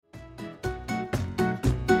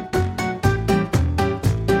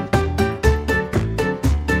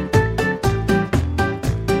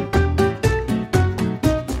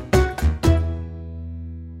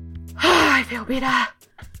better.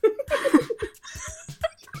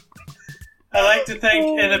 I like to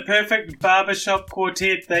think in a perfect barbershop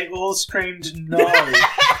quartet, they all screamed no.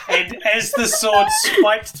 And as the sword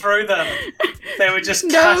swiped through them, they were just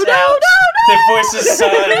cut out. Their voices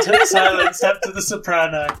silenced up to the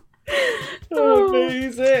soprano.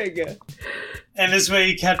 Amazing. And as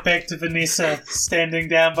we cut back to Vanessa standing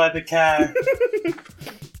down by the car,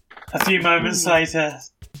 a few moments later,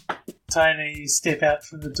 Tiny, you step out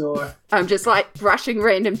from the door. I'm just like brushing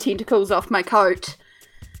random tentacles off my coat.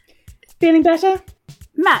 Feeling better?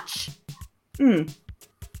 Much.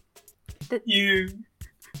 You...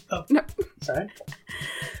 Oh, no. Sorry.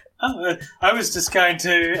 Oh, I was just going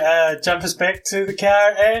to jump us back to the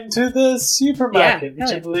car and to the supermarket,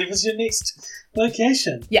 which I believe is your next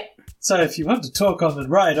location. Yeah. So if you want to talk on the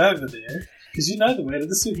ride over there, because you know the way to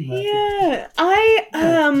the supermarket. Yeah,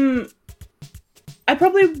 I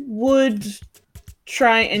probably would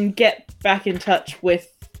try and get back in touch with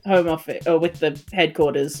Home Office or with the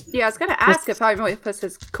headquarters. Yeah, I was going to ask if Home Office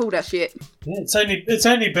has called us yet. Yeah, it's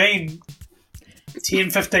only been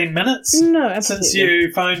 10-15 minutes since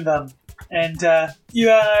you phoned them, and you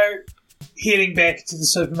are heading back to the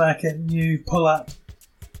supermarket, and you pull up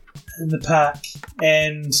in the park,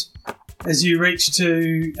 and as you reach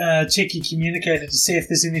to check your communicator to see if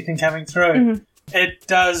there's anything coming through, it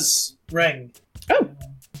does ring. Oh.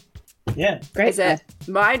 Yeah. Great. Is it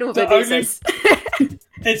mine or Vanessa's?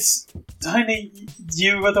 It's Tiny,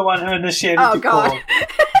 you were the one who initiated the God. call.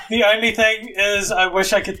 The only thing is, I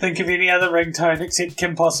wish I could think of any other ringtone except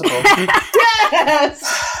Kim Possible. Yes!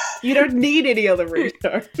 You don't need any other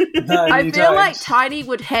ringtone. No, I you feel don't. like Tiny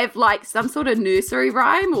would have like some sort of nursery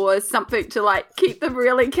rhyme or something to like keep them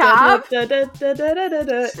really calm. No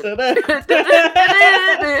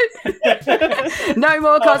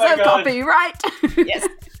more cause of copyright. Yes.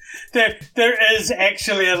 There is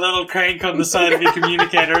actually a little crank on the side of your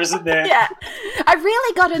communicator, isn't there? Yeah. I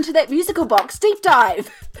really got into that musical box deep dive.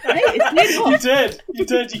 Hey, it's You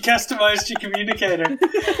did. You customised your communicator.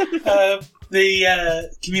 The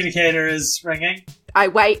communicator is ringing. I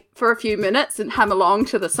wait for a few minutes and hum along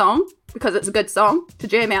to the song because it's a good song to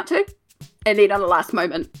jam out to. And then on the last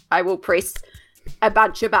moment, I will press a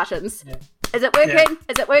bunch of buttons. Yeah. Is it working? Yeah.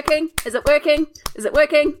 Is it working? Is it working? Is it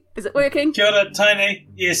working? Is it working? Kia ora, Tiny.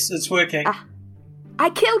 Yes, it's working. I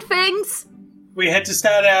killed things. We had to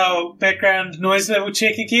start our background noise level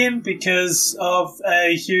check again because of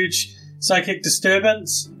a huge psychic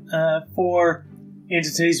disturbance. 4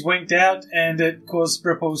 entities winked out and it caused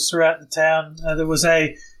ripples throughout the town. There was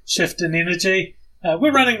a shift in energy.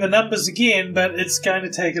 We're running the numbers again, but it's going to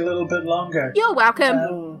take a little bit longer. You're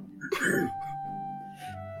welcome.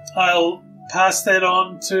 I'll pass that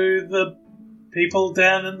on to the people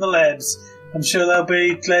down in the labs. I'm sure they'll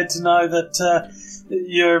be glad to know that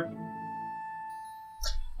you're...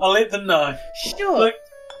 I'll let them know. Sure. Look,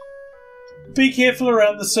 be careful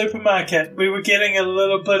around the supermarket. We were getting a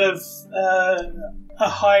little bit of a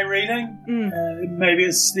high reading. Maybe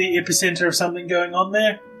it's the epicenter of something going on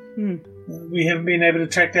there. We haven't been able to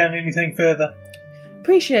track down anything further.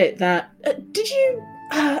 Appreciate that. Did you...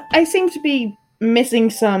 I seem to be missing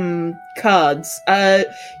some cards. You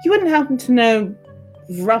wouldn't happen to know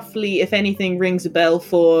roughly if anything rings a bell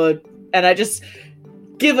for... And I just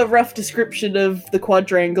give a rough description of the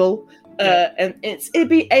quadrangle. And it'd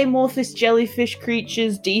be amorphous jellyfish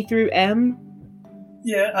creatures D through M.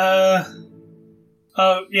 Yeah,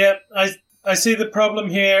 yeah, I see the problem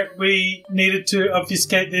here. We needed to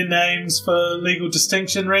obfuscate their names for legal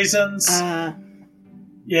distinction reasons.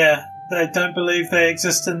 Yeah, they don't believe they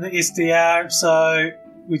exist in the SDR, so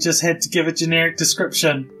we just had to give a generic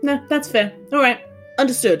description. No, that's fair. Alright,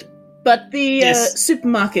 understood. But the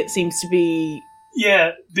supermarket seems to be...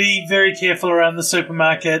 Yeah, be very careful around the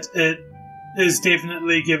supermarket. It is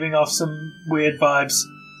definitely giving off some weird vibes.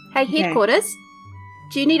 Hey, headquarters,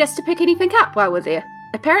 do you need us to pick anything up while we're there?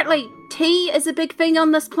 Apparently, tea is a big thing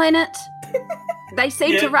on this planet. They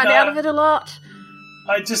seem to run out of it a lot.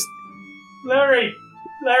 Larry,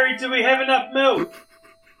 do we have enough milk?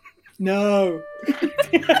 No.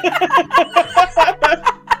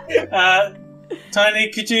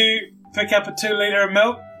 Tiny, could you pick up a 2 litre of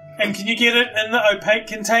milk? And can you get it in the opaque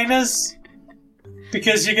containers?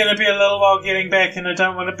 Because you're going to be a little while getting back and I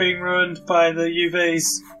don't want it being ruined by the UVs.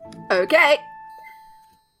 Okay.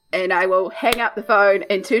 And I will hang up the phone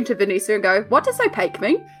and turn to Vanessa and go, what does opaque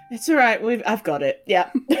mean? It's alright, I've got it.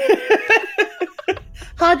 Yeah.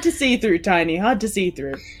 Hard to see through, Tiny. Hard to see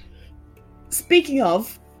through. Speaking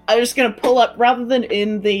of, I'm just going to pull up, rather than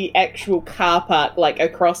in the actual car park, like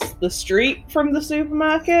across the street from the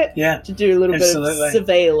supermarket. Yeah. To do a little bit of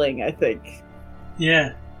surveilling, I think.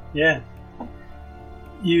 Yeah.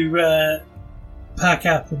 you park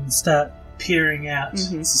up and start peering out.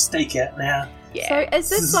 It's a stakeout now. Yeah. So is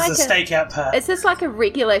this like a stakeout part? Is this like a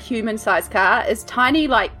regular human-sized car? Is Tiny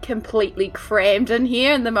like completely crammed in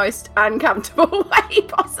here in the most uncomfortable way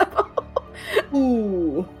possible?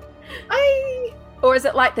 Ooh. Or is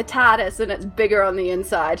it like the TARDIS and it's bigger on the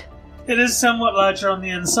inside? It is somewhat larger on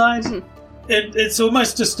the inside. It's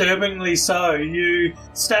almost disturbingly so. You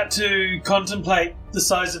start to contemplate the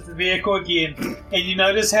size of the vehicle again, and you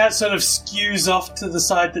notice how it sort of skews off to the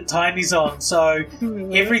side that Tiny's on. So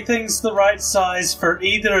everything's the right size for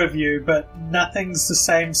either of you, but nothing's the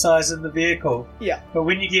same size in the vehicle. Yeah. But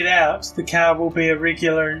when you get out, the car will be a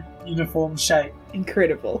regular uniform shape.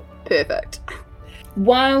 Incredible. Perfect.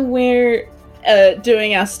 While we're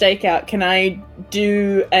doing our stakeout, can I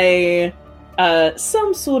do a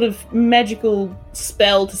some sort of magical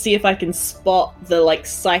spell to see if I can spot the like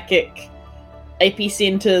psychic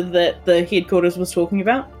epicenter that the headquarters was talking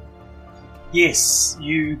about? Yes,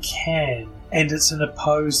 you can. And it's an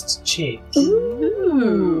opposed check.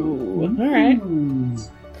 Ooh. Alright.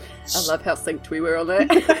 I love how synced we were on that.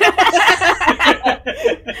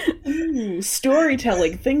 Ooh,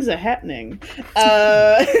 storytelling. Things are happening.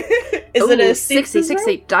 Is it a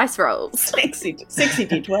 60 dice rolls? 60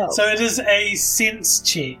 d12. So it is a sense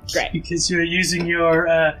check. Great. Because you're using your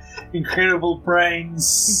incredible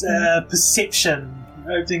brain's perception,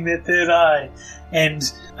 opening that third eye. And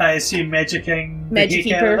I assume magicking the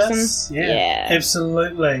Magic-y heck out of person? us. Yeah.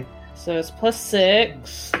 Absolutely. So it's plus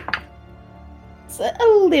 6. It's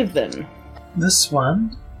 11. This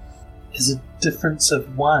one is a difference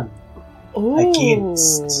of 1. Ooh.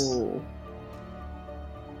 Against.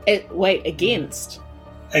 Wait, against?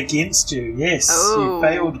 Against you, yes. Oh. You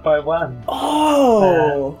failed by 1.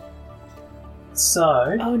 Oh!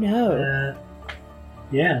 So... Oh no.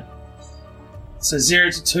 Yeah. So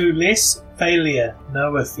 0 to 2 less, failure,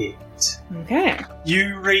 no effect. Okay.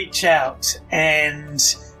 You reach out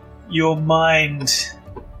and your mind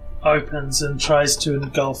opens and tries to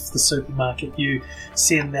engulf the supermarket. You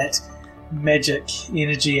send that magic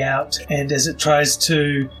energy out, and as it tries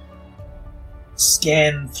to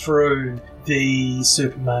scan through the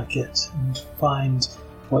supermarket and find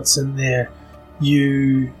what's in there,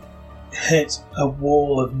 you hit a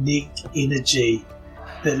wall of neg energy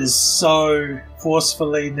that is so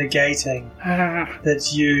forcefully negating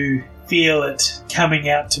that you feel it coming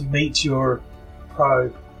out to meet your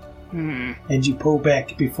probe. And you pull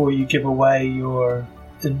back before you give away your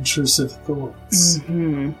intrusive thoughts.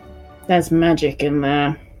 There's magic in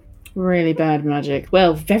there. Really bad magic.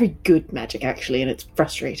 Well, very good magic, actually, and it's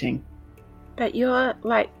frustrating. But you're,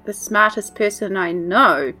 like, the smartest person I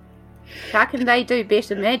know. How can they do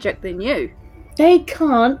better magic than you? They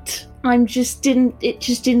can't. It just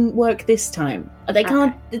didn't work this time. They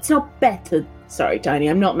can't. It's not better. Sorry, Tiny,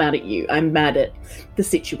 I'm not mad at you. I'm mad at the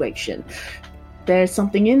situation. There's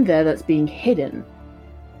something in there that's being hidden.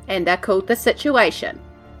 And they're called the situation.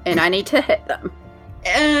 And I need to hit them.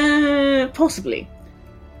 Possibly.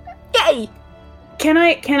 Yay! Can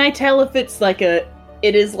I tell if it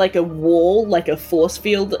is like a wall, like a force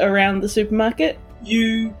field around the supermarket?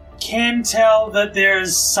 You can tell that there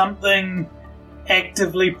is something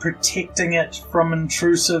actively protecting it from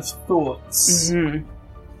intrusive thoughts.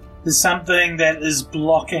 There's something that is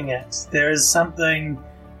blocking it. There is something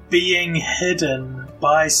being hidden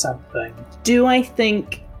by something. Do I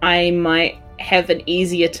think I might have an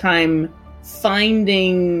easier time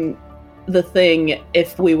finding the thing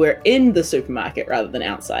if we were in the supermarket rather than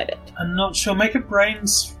outside it? I'm not sure. Make a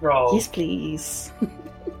brains roll. Yes, please.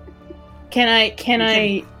 Can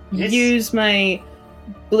I use my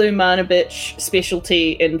Blue Mana Bitch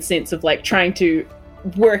specialty in sense of like trying to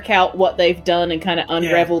work out what they've done and kind of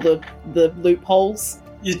unravel the loopholes?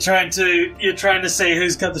 You're trying to see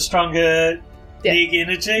who's got the stronger neg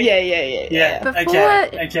energy?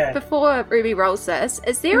 Yeah. Before Ruby rolls this,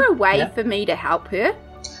 is there a way for me to help her?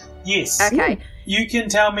 Yes. Okay. You can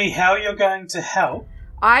tell me how you're going to help.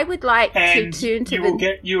 I would like to turn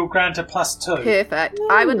to you will grant a +2. Perfect. Woo.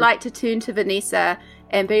 I would like to turn to Vanessa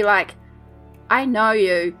and be like, I know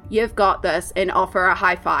you. You've got this, and offer a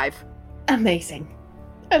high five. Amazing.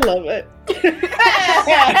 I love it.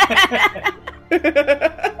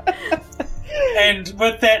 And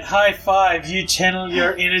with that high five, you channel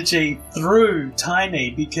your energy through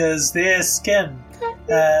Tiny because their skin,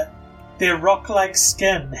 their rock-like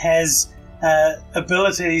skin, has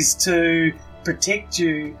abilities to protect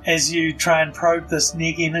you as you try and probe this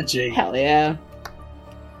neg energy. Hell yeah.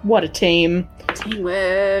 What a team.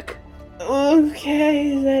 Teamwork.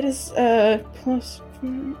 Okay, that is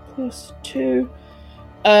 +2.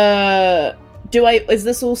 Do I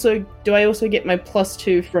also get my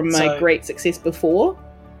 +2 from my great success before?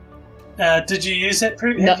 Did you use that?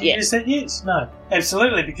 Not yet. Used that yet? No,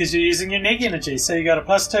 absolutely, because you're using your neg energy. So you got a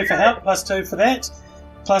 +2 for help, +2 for that,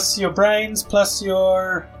 plus your brains, plus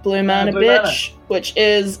your blue mana bitch, which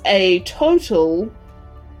is a total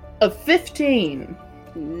of 15.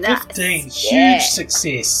 Nice. 15, huge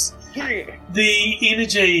success. Yeah. The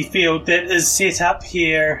energy field that is set up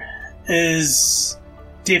here is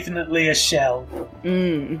definitely a shell.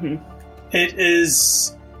 Mm-hmm. It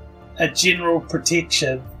is a general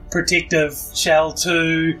protective shell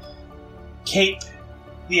to keep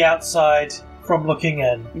the outside from looking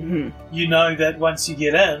in. Mm-hmm. You know that once you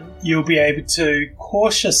get in, you'll be able to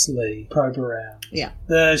cautiously probe around. Yeah.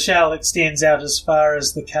 The shell extends out as far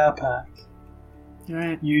as the car park.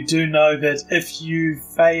 Right. You do know that if you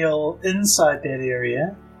fail inside that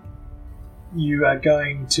area, you are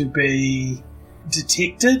going to be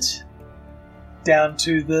detected down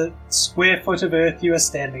to the square foot of earth you are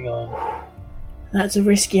standing on. That's a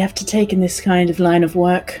risk you have to take in this kind of line of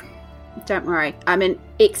work. Don't worry, I'm an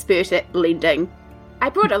expert at blending. I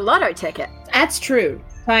brought a lotto ticket. That's true.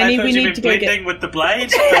 Tiny, we need to go blending with the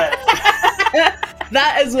blade. But...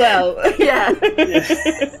 that as well. Yeah.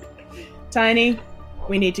 Tiny,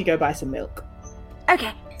 we need to go buy some milk.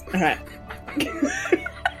 Okay. All right.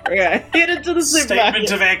 Okay, head into the supermarket.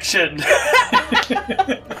 Statement of action.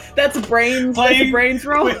 That's a brains. That's a brains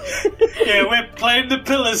roll. We're playing the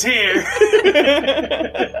pillars here.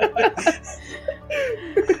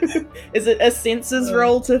 Is it a census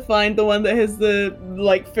roll to find the one that has the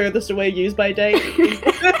furthest away use by date?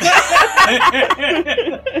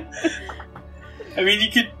 I mean,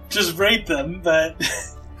 you could just read them, but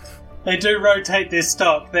they do rotate their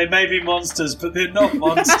stock. They may be monsters, but they're not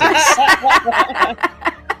monsters.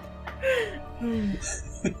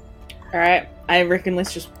 Alright, I reckon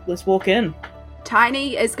let's walk in.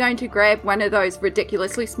 Tiny is going to grab one of those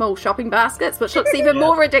ridiculously small shopping baskets, which looks even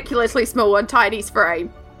more ridiculously small on Tiny's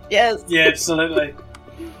frame. Yes. Yeah, absolutely.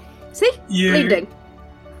 See? Blending.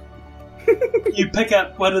 You pick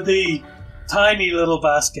up one of the tiny little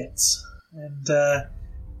baskets, and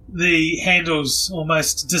the handles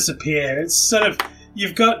almost disappear. It's sort of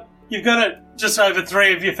you've got it just over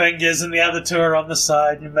 3 of your fingers, and the other 2 are on the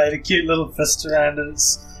side. You've made a cute little fist around it.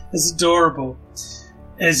 It's adorable.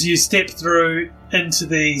 As you step through into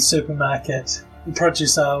the supermarket, the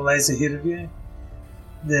produce aisle lays ahead of you.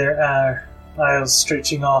 There are aisles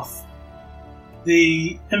stretching off.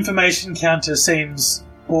 The information counter seems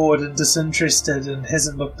bored and disinterested and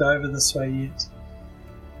hasn't looked over this way yet.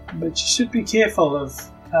 But you should be careful of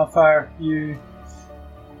how far you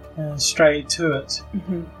stray to it.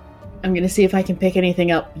 Mm-hmm. I'm going to see if I can pick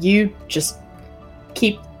anything up. You just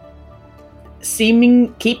keep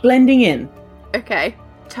blending in. Okay.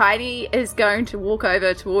 Tiny is going to walk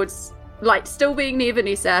over towards, still being near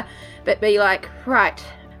Vanessa, but be like, right,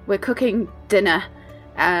 we're cooking dinner.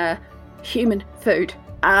 Human food.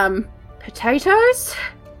 Potatoes,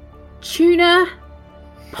 tuna,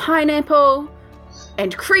 pineapple,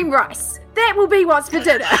 and cream rice. That will be what's for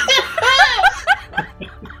dinner.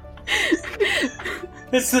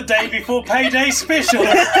 It's the day before payday special.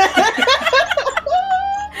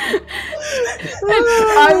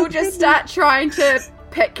 I will just start trying to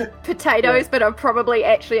pick potatoes, but I'm probably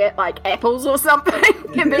actually at apples or something,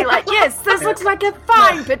 and be like, yes, this looks like a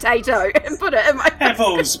fine potato, and put it in my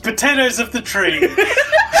apples, potatoes of the tree.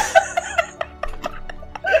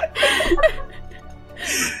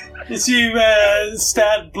 As you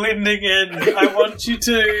start blending in, I want you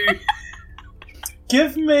to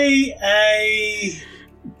give me a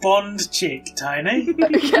bond check, Tiny.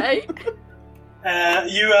 Okay.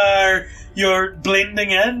 You're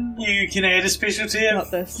blending in. You can add a specialty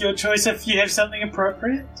of your choice if you have something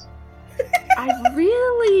appropriate. I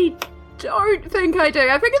really don't think I do.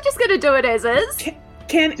 I think I'm just going to do it as is.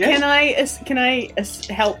 Can I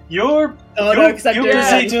help? You're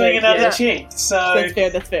busy doing another check, so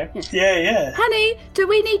that's fair. Yeah. Honey, do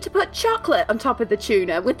we need to put chocolate on top of the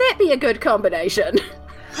tuna? Would that be a good combination?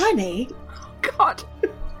 Honey? God.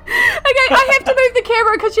 Okay, I have to move the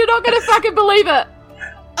camera because you're not going to fucking believe it.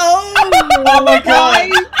 Oh my god!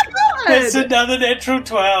 That's another natural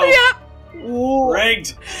 12. Yep. Ooh.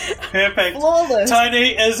 Rigged. Perfect. Flawless.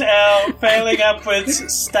 Tiny is our failing upwards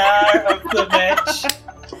star of the match.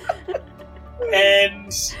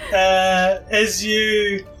 And as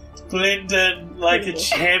you blend in like a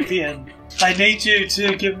champion, I need you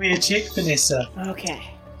to give me a check, Vanessa. Okay.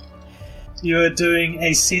 You are doing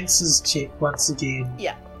a senses check once again.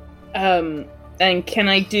 Yeah. And can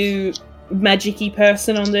I do magic-y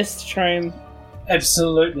person on this to try and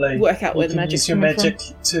absolutely work out where the magic's magic's your coming magic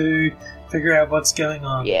from? to figure out what's going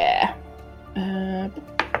on. Yeah. Oh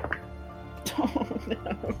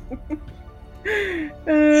no.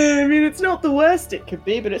 I mean, it's not the worst it could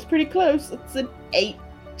be, but it's pretty close. It's an 8.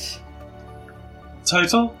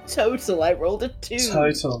 Total? Total, I rolled a 2.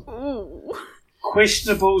 Total. Ooh.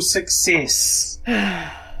 Questionable success.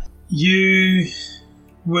 You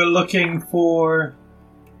were looking for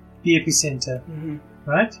the epicenter,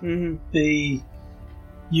 right? Mm-hmm.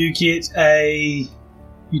 You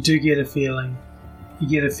do get a feeling. You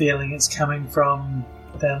get a feeling it's coming from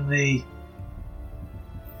down the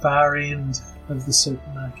far end of the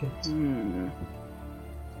supermarket.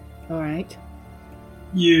 Alright.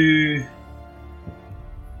 You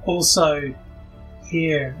also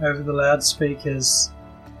hear over the loudspeakers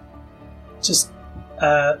just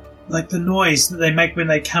like the noise that they make when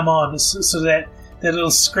they come on, so that little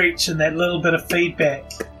screech and that little bit of feedback.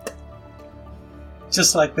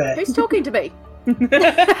 Just like that. Who's talking to me?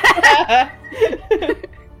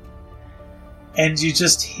 And you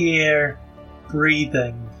just hear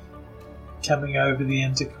breathing coming over the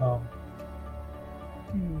intercom.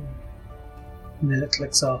 And then it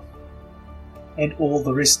clicks off. And all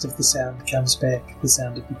the rest of the sound comes back. The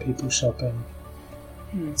sound of the people shopping.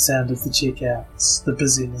 The sound of the checkouts. The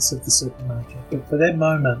busyness of the supermarket. But for that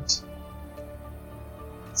moment,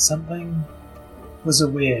 something was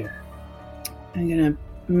aware. I'm gonna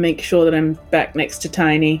make sure that I'm back next to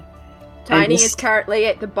Tiny. Tiny is currently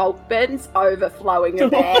at the bulk bins, overflowing a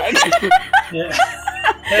bag. Yeah.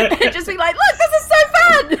 Just be like, look, this is so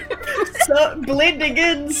fun! So, blending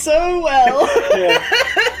in so well. Yeah.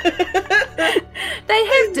 They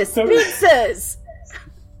have dispensers!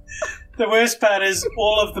 The worst part is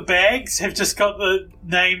all of the bags have just got the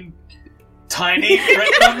name Tiny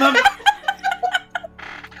written on them.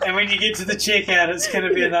 And when you get to the checkout, it's going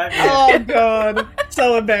to be a nightmare. Oh god,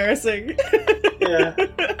 so embarrassing. Yeah.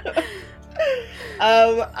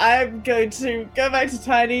 I'm going to go back to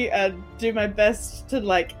Tiny and do my best to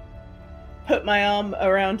put my arm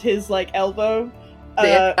around his elbow.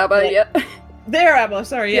 Their elbow, yeah. Their elbow,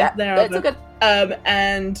 sorry, yeah, their elbow. That's good.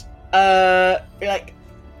 And be like,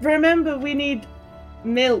 remember, we need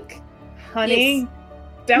milk, honey, Yes.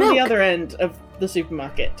 down Milk. the other end of the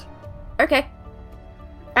supermarket. Okay.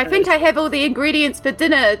 I think I have all the ingredients for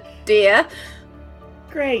dinner, dear.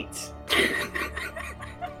 Great.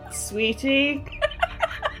 Sweetie.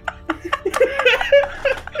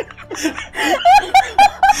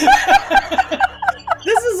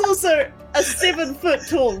 This is also a 7-foot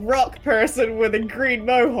tall rock person with a green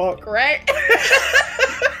mohawk, right?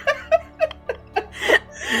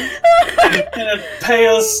 And a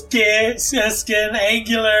pale skin,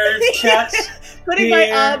 angular cut. Putting my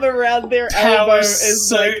arm around their elbow is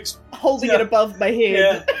suit. Holding it above my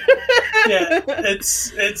head. Yeah,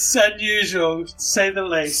 it's unusual, to say the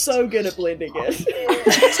least. So good at blending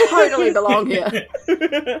it. Totally belong here.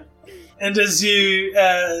 And as you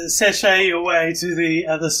sashay your way to the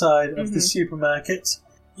other side of the supermarket,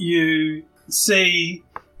 you see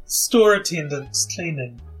store attendants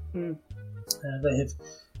cleaning. They have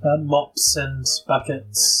mops and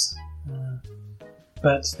buckets,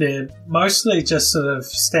 but they're mostly just sort of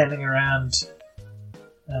standing around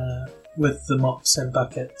with the mops and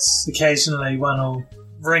buckets. Occasionally one will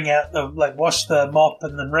wring out wash the mop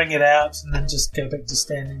and then wring it out and then just go back to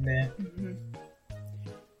standing there.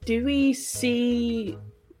 Do we see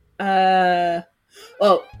as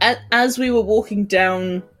we were walking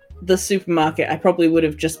down the supermarket, I probably would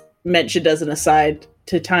have just mentioned as an aside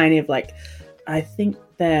to Tiny of I think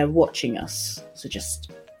they're watching us, so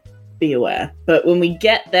just be aware. But when we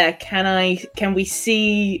get there, can we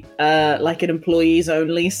see an employees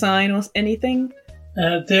only sign or anything?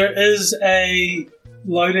 There is a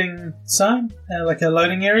loading sign, a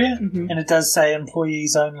loading area, and it does say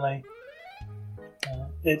employees only.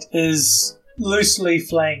 It is loosely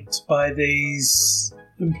flanked by these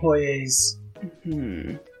employees.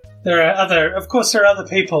 There are other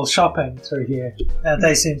people shopping through here.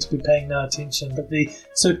 They seem to be paying no attention, but the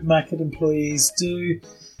supermarket employees do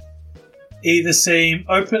either seem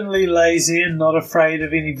openly lazy and not afraid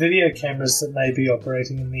of any video cameras that may be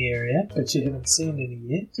operating in the area, but you haven't seen any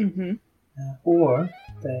yet, or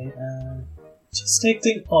they are just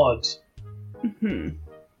acting odd.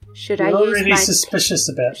 Should You're I use already my suspicious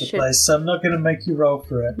about the place, so I'm not going to make you roll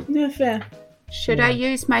for it. No, fair. Should I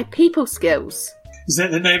use my people skills? Is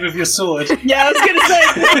that the name of your sword? Yeah, I was going to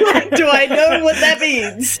say, do I know what that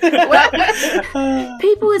means? Well,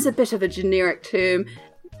 people is a bit of a generic term.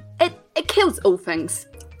 It kills all things.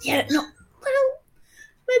 Yeah, no. Well,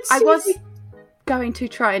 let's see. I was going to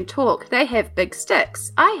try and talk. They have big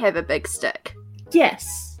sticks. I have a big stick.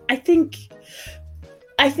 Yes, I think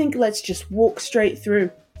I think let's just walk straight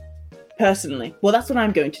through. Personally. Well, that's what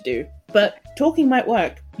I'm going to do. But talking might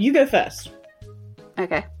work. You go first.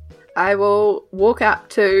 Okay. I will walk up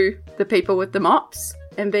to the people with the mops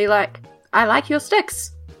and be like, I like your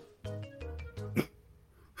sticks.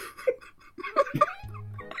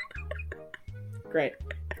 Great.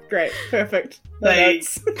 Perfect. They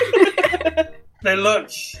look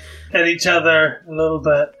at each other a little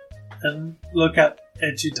bit and look up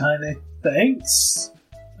at you, Tiny. Thanks,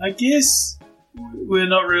 I guess. We're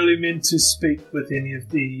not really meant to speak with any of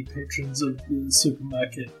the patrons of the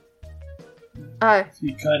supermarket. Oh. If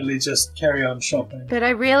you kindly just carry on shopping. But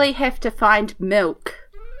I really have to find milk.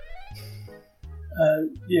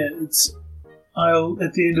 Yeah, it's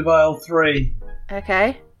at the end of aisle 3.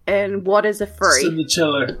 Okay. And what is a It's free? in the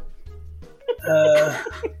chiller.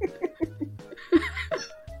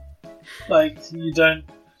 Like you don't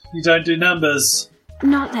do numbers.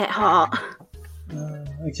 Not that hot.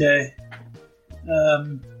 Okay.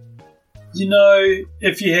 You know,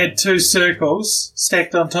 if you had 2 circles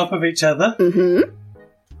stacked on top of each other, Mm-hmm.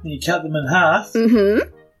 and you cut them in half, Mm-hmm.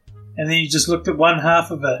 and then you just looked at one half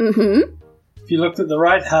of it. Mm-hmm. If you looked at the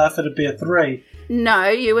right half, it'd be a 3. No,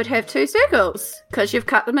 you would have 2 circles because you've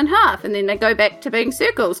cut them in half, and then they go back to being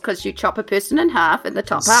circles because you chop a person in half, and the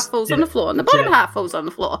top half falls on the floor, and the bottom half falls on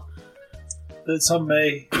the floor. That's on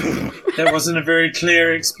me. That wasn't a very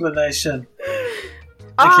clear explanation.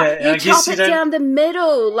 Okay, you I guess chop you it down the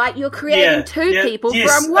middle, like you're creating 2 people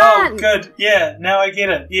yes. from 1. Oh, good. Yeah, now I get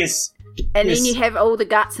it. Yes. And Yes. then you have all the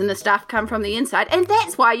guts and the stuff come from the inside, and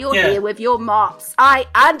that's why you're Yeah. here with your mops. I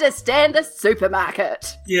understand the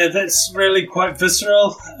supermarket. Yeah, that's really quite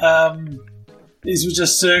visceral. These were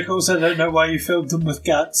just circles. I don't know why you filled them with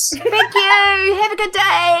guts. Thank you. Have a good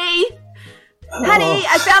day. Honey,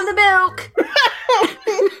 I found the milk.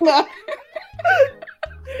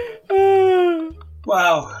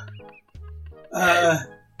 Wow.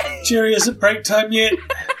 Jerry, is it break time yet?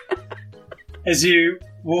 As you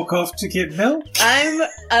walk off to get milk? I'm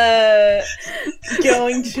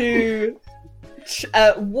going to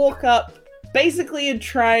walk up, basically, and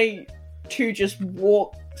try to just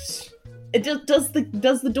walk. Does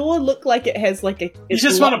the door look like it has like a? You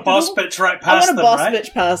just want to boss bitch right past them, I want to boss right?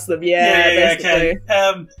 bitch past them. Yeah, okay.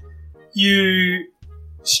 You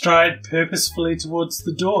stride purposefully towards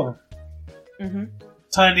the door. Mm-hmm.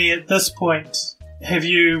 Tiny, at this point, have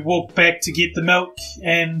you walked back to get the milk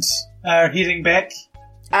and are heading back?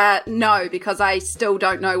 No, because I still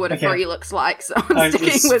don't know what a free looks like, so I'm sticking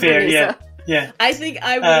it's with fair, Vanessa. Yeah. I think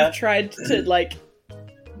I would have tried to like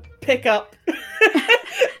pick up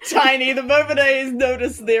Tiny the moment I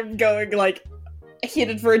noticed them going like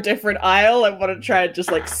headed for a different aisle. I want to try and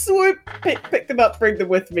just like swoop, pick them up, bring them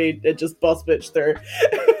with me, and just boss bitch through.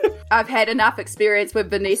 I've had enough experience with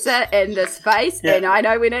Vanessa in this space, and I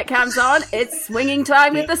know when it comes on, it's swinging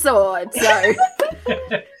time with the sword. So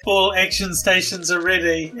all action stations are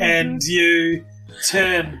ready, and you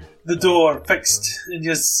turn the door fixed in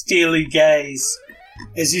your steely gaze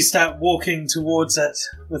as you start walking towards it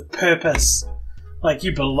with purpose. Like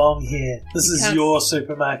you belong here. This is your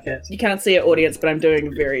supermarket. You can't see it, audience, but I'm doing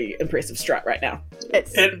a very impressive strut right now.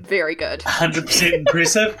 It's very good. 100%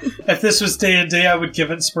 impressive. If this was D&D, I would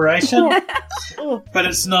give inspiration. But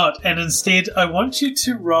it's not. And instead, I want you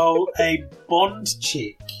to roll a bond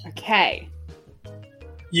check. Okay.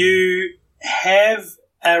 You have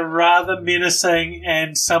a rather menacing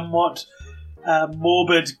and somewhat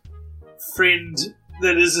morbid friend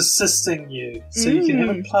that is assisting you. So you can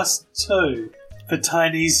have a +2 for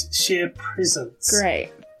Tiny's sheer presence.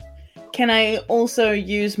 Great. Can I also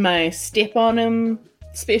use my step on him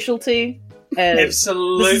specialty?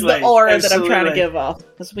 Absolutely. This is the aura that I'm trying to give off.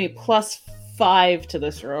 This will be +5 to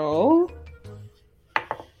this roll.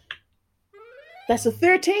 That's a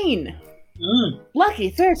 13. Lucky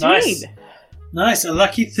 13. Nice, a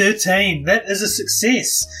lucky 13. That is a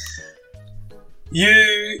success.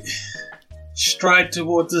 You stride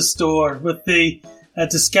towards this door with the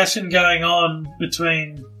discussion going on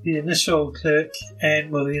between the initial clerk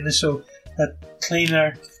and, the initial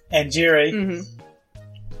cleaner and Jerry. Mm-hmm.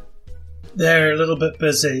 They're a little bit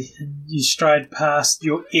busy. You stride past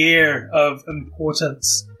your air of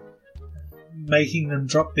importance, making them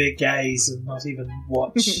drop their gaze and not even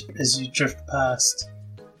watch as you drift past.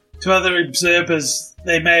 To other observers,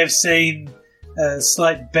 they may have seen a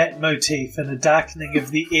slight bat motif and a darkening of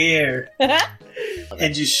the air.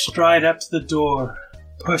 And you stride up to the door,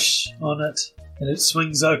 push on it, and it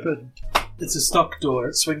swings open. It's a stock door.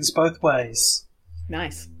 It swings both ways.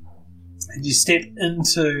 Nice. And you step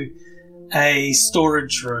into a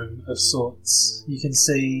storage room of sorts. You can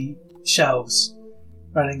see shelves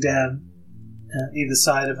running down either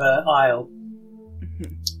side of an aisle.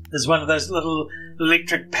 There's one of those little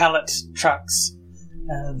electric pallet trucks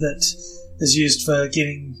that is used for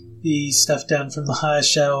getting the stuff down from the higher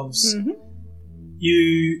shelves. Mm-hmm.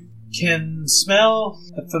 You can smell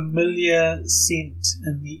a familiar scent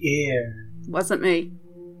in the air. Wasn't me.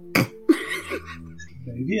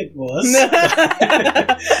 Maybe it was.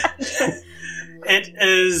 It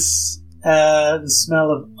is the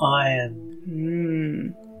smell of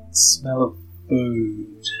iron. Smell of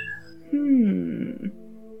food.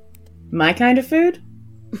 My kind of food?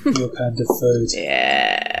 Your kind of food.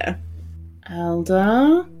 Yeah.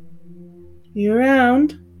 Alda? You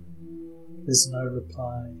around? There's no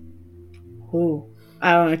reply. Oh,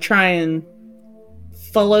 I want to try and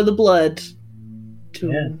follow the blood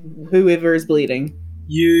to whoever is bleeding.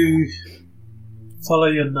 You follow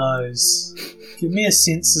your nose. Give me a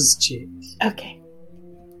senses check. Okay.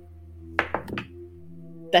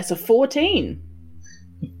 That's a 14.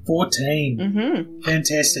 14. Mm-hmm.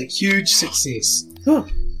 Fantastic. Huge success. Oh.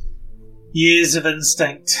 Years of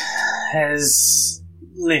instinct has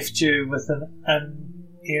left you with an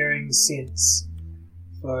unerring sense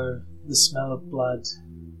for the smell of blood.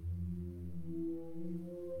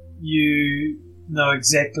 You know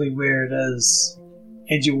exactly where it is,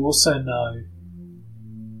 and you also know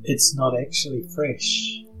it's not actually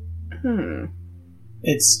fresh.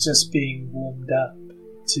 It's just being warmed up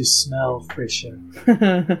to smell fresher.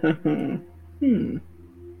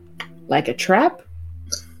 Like a trap?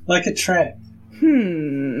 Like a trap.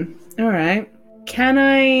 Alright. Can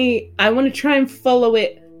I want to try and follow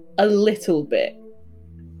it a little bit.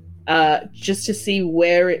 Just to see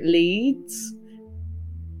where it leads.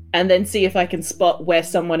 And then see if I can spot where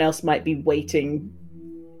someone else might be waiting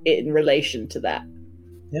in relation to that.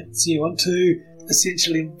 Yep, so you want to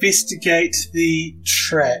essentially investigate the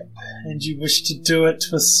trap, and you wish to do it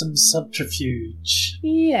with some subterfuge.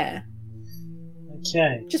 Yeah.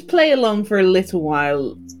 Okay. Just play along for a little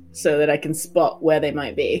while so that I can spot where they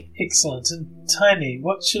might be. Excellent. And Tiny,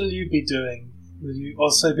 what shall you be doing? Will you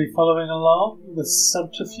also be following along with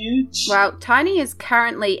subterfuge? Well, Tiny is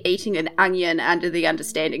currently eating an onion under the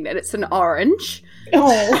understanding that it's an orange.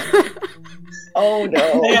 Oh. Oh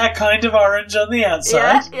no. They are kind of orange on the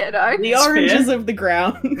outside. Yeah, you know. The oranges of the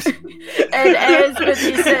ground. And as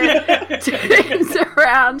Vanessa turns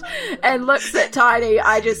around and looks at Tiny,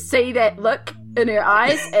 I just see that look in her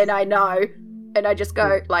eyes, and I know. And I just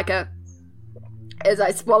go as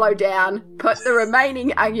I swallow down, put the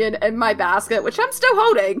remaining onion in my basket, which I'm still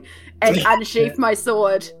holding, and unsheath my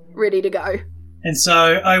sword, ready to go. And so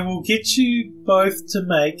I will get you both to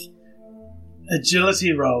make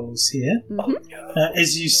agility rolls here,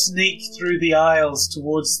 as you sneak through the aisles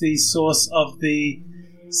towards the source of the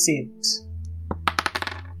scent.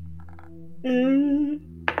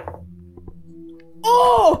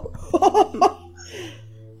 Oh!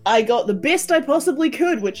 I got the best I possibly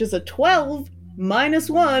could, which is a 12 minus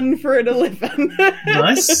 1 for an 11.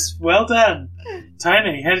 Nice. Well done.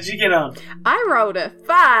 Tiny, how did you get on? I rolled a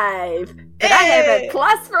 5, but I have a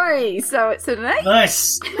 +3, so it's an 8.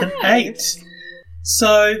 Nice. An 8.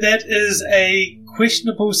 So that is a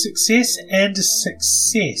questionable success and a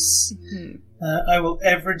success. I will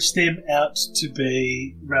average them out to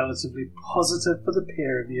be relatively positive for the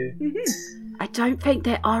pair of you. I don't think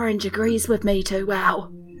that orange agrees with me too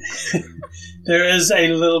well. There is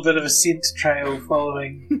a little bit of a scent trail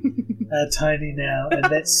following Tiny now, and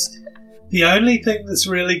that's the only thing that's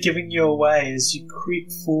really giving you away as you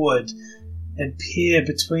creep forward and peer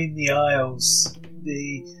between the aisles.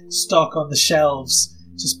 The stock on the shelves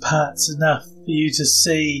just parts enough for you to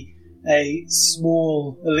see a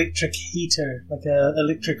small electric heater, like an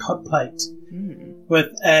electric hot plate,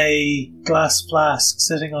 with a glass flask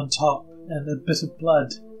sitting on top and a bit of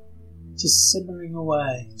blood just simmering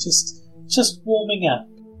away, just warming up.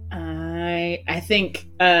 I think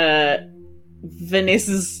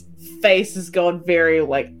Vanessa's face has gone very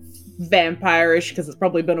vampire-ish because it's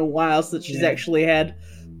probably been a while since she's actually had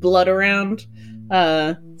blood around.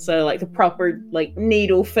 So the proper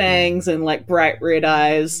needle fangs and bright red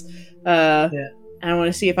eyes. And I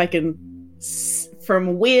want to see if I can,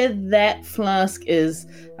 from where that flask is,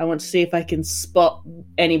 I want to see if I can spot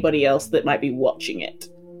anybody else that might be watching it.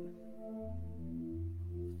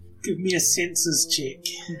 Give me a senses check.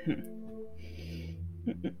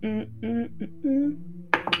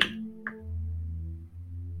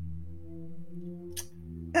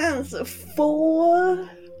 That's a 4.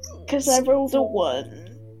 Because I rolled a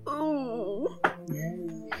 1. Ooh. Yeah,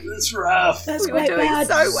 that's rough. That's We were doing bad.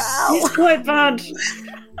 so well. It's quite bad.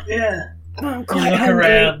 Yeah. I'm You quite look hungry.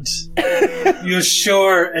 around. You're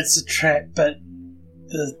sure it's a trap, but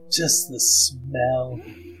just the smell.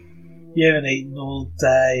 You haven't eaten all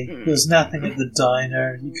day. There was nothing at the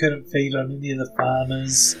diner. You couldn't feed on any of the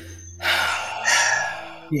farmers.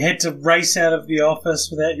 You had to race out of the office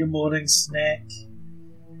without your morning snack.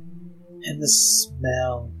 And the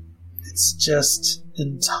smell. It's just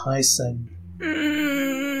enticing. Do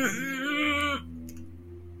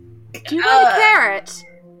you want a carrot?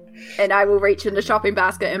 And I will reach in the shopping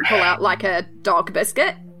basket and pull out like a dog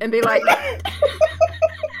biscuit and be like...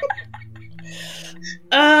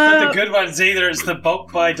 Not the good ones either, it's the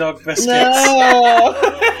bulk buy dog biscuits. No!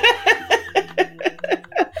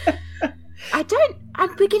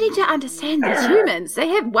 I'm beginning to understand these humans. They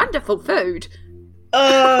have wonderful food.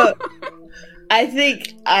 I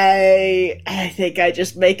think I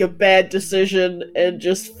just make a bad decision and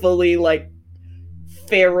just fully,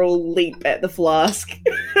 feral leap at the flask.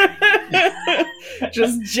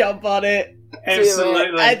 Just jump on it.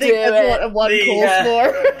 Absolutely. I think that's what one calls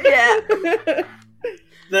for. Yeah.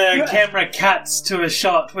 The camera cuts to a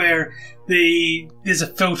shot where there's a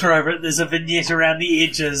filter over it, there's a vignette around the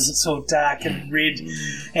edges, it's all dark and red,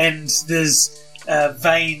 and there's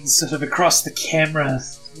veins sort of across the camera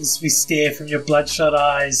as we stare from your bloodshot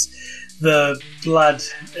eyes, the blood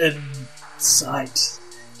in sight,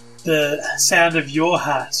 the sound of your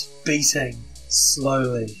heart beating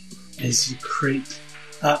slowly as you creep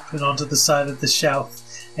up and onto the side of the shelf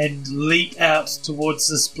and leap out towards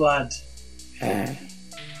this blood.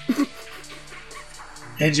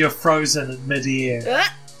 And you're frozen in mid-air.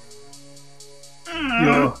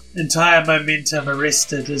 Your entire momentum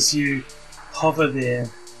arrested as you hover there.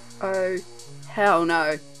 Oh, hell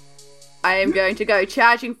no. I am going to go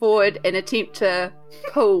charging forward and attempt to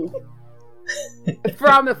pull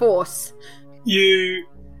from the force. You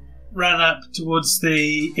run up towards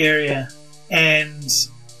the area and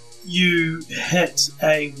you hit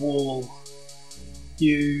a wall.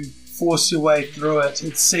 You force your way through it.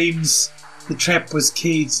 It seems the trap was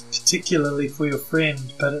keyed particularly for your friend,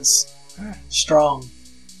 but it's strong.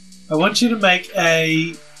 I want you to make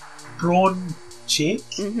a brawn check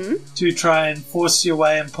to try and force your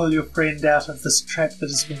way and pull your friend out of this trap that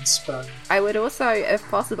has been sprung. I would also, if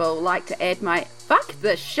possible, like to add my fuck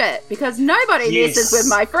this shit, because nobody messes with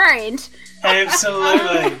my friend.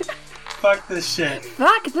 Absolutely. Fuck this shit.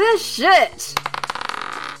 Fuck this shit.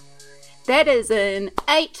 That is an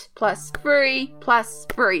 8 plus 3 plus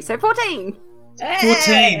 3, so 14.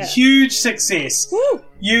 14. Huge success. Woo.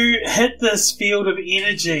 You hit this field of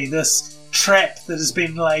energy, this trap that has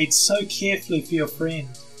been laid so carefully for your friend.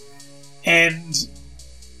 And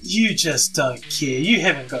you just don't care. You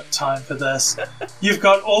haven't got time for this. You've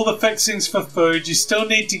got all the fixings for food. You still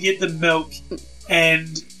need to get the milk.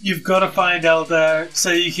 And you've got to find Elder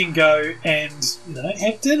so you can go and,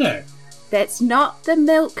 have dinner. That's not the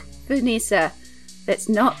milk, Vanessa. That's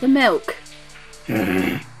not the milk.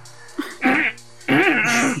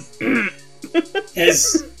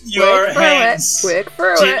 As your hands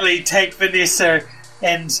gently take Vanessa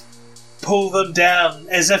and pull them down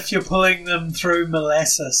as if you're pulling them through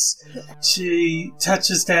molasses. She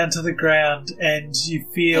touches down to the ground and you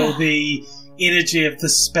feel the energy of the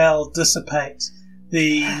spell dissipate.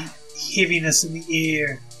 The heaviness in the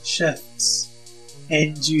air shifts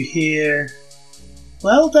and you hear,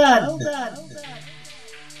 "Well done.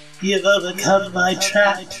 You've overcome my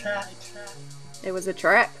trap." It was a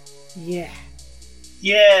trap? Yeah.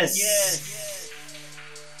 Yes.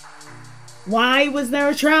 Why was there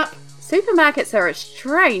a trap? Supermarkets are a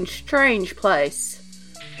strange place.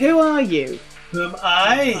 Who are you? Who am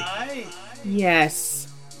I? Yes.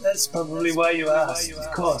 That's probably why you asked,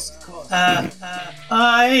 of course. I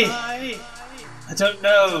don't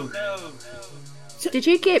know. Did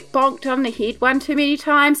you get bonked on the head one too many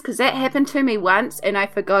times? Because that happened to me once and I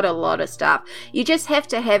forgot a lot of stuff. You just have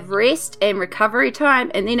to have rest and recovery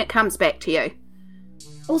time and then it comes back to you.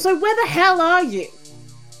 Also, where the hell are you?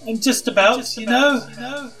 I'm just about,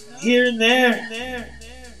 here and there.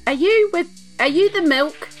 Are you the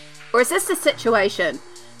milk? Or is this the situation?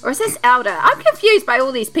 Or is this Elder? I'm confused by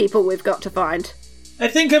all these people we've got to find. I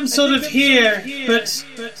think I'm sort of here, but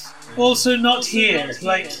also not here.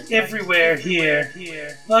 Like, everywhere here.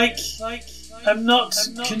 Like, I'm not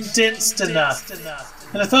condensed enough.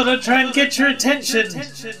 And I thought I'd try and get your attention.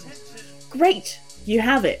 Great. You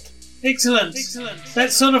have it. Excellent.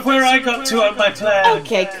 That's sort of where I got to on my plan.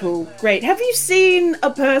 Okay, cool. Great. Have you seen a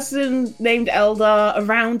person named Eldar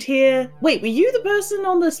around here? Wait, were you the person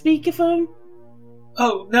on the speakerphone?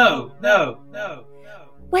 Oh, no.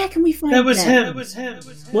 Where can we find That was them? him.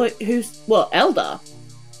 What, Eldar?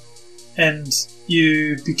 And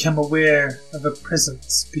you become aware of a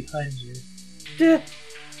presence behind you.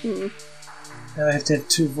 Now I have to have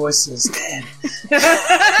two voices. Damn.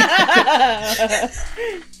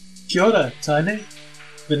 Kia ora, Tiny.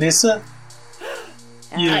 Vanessa.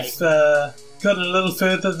 You've gotten a little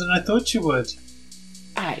further than I thought you would.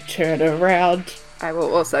 I turn around. I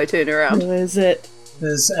will also turn around. Who is it?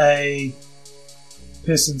 There's a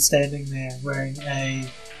person standing there wearing a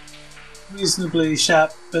reasonably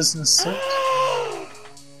sharp business suit.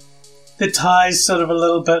 The tie's sort of a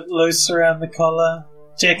little bit loose around the collar.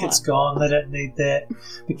 Jacket's gone, they don't need that.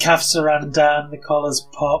 The cuffs are undone, the collar's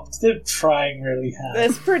popped. They're trying really hard.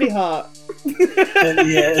 That's pretty hot.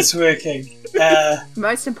 Yeah, it's working.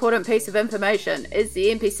 Most important piece of information, is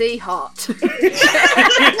the NPC hot?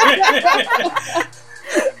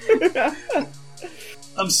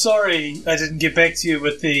 I'm sorry I didn't get back to you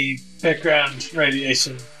with the background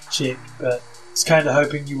radiation check, but I was kind of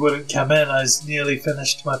hoping you wouldn't come in. I was nearly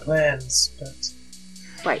finished my plans, but...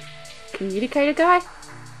 Wait, communicator guy?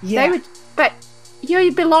 Yeah. But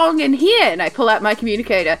you belong in here, and I pull out my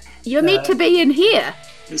communicator. You're meant to be in here.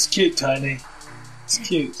 It's cute, Tiny. It's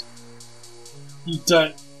cute. You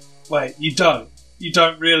don't... Wait, you don't. You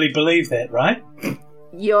don't really believe that, right?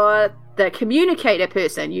 You're the communicator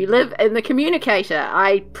person. You live in the communicator.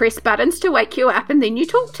 I press buttons to wake you up, and then you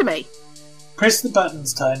talk to me. Press the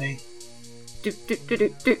buttons, Tiny. Do, do, do,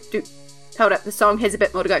 do, do, do. Hold up, the song has a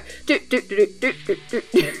bit more to go. Do, do, do, do, do, do,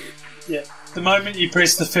 do. Yeah. The moment you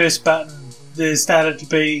press the first button, there started to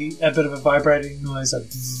be a bit of a vibrating noise.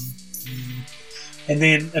 Like and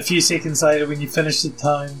then a few seconds later, when you finish the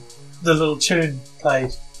tone, the little tune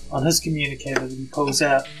played on his communicator that he pulls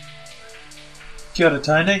out. Kia ora,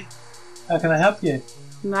 Tony. How can I help you?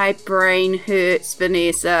 My brain hurts,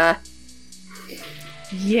 Vanessa.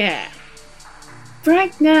 Yeah.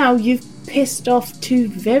 Right now, you've pissed off two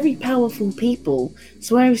very powerful people,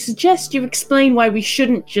 so I suggest you explain why we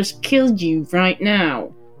shouldn't just kill you right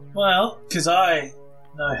now. Well, because I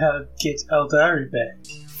know how to get Eldari back.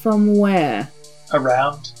 From where?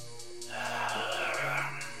 Around.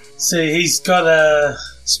 See, he's got a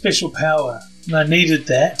special power, and I needed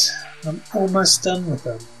that. I'm almost done with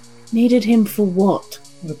him. Needed him for what?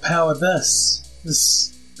 To power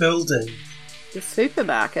this building. The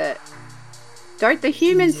supermarket. Don't the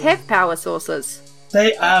humans have power sources?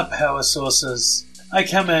 They are power sources. I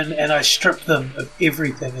come in and I strip them of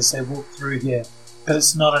everything as they walk through here. But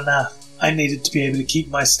it's not enough. I needed to be able to keep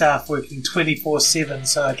my staff working 24/7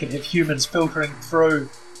 so I could have humans filtering through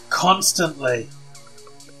constantly.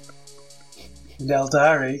 And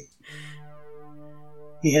Eldari,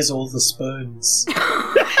 he has all the spoons.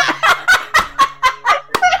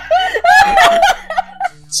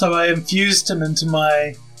 So I infused him into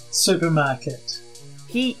my supermarket.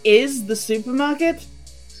 He is the supermarket?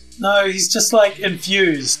 No, he's just like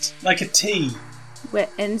infused, like a tea. We're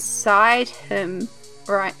inside him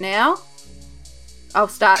right now. I'll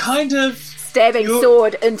start Kind of. stabbing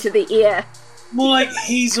sword into the air. More like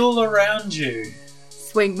he's all around you.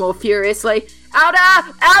 Swing more furiously.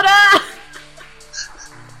 Outer! Outer!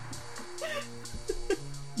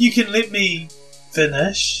 You can let me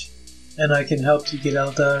finish, and I can help you get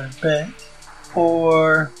Eldar back.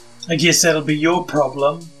 Or I guess that'll be your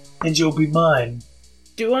problem, and you'll be mine.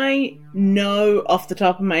 Do I know off the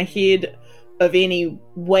top of my head of any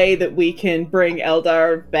way that we can bring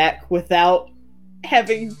Eldar back without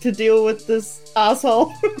having to deal with this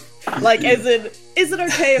asshole? Like, as in, is it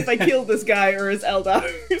okay if I kill this guy, or is Eldar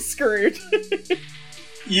screwed?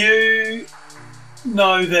 You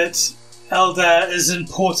know that Eldar is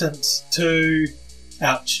important to...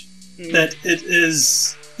 Ouch. That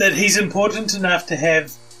he's important enough to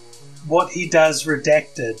have what he does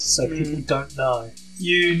redacted so people don't know.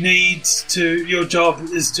 Your job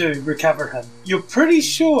is to recover him. You're pretty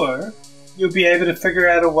sure you'll be able to figure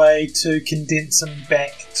out a way to condense him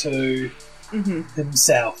back to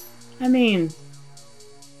himself. I mean,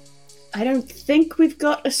 I don't think we've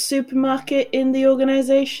got a supermarket in the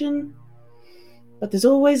organization, but there's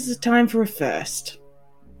always a time for a first.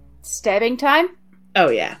 Stabbing time? Oh,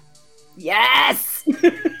 yeah. Yes!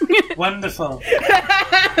 Wonderful.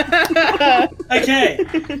 Okay,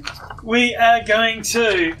 we are going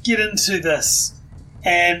to get into this,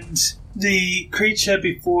 and the creature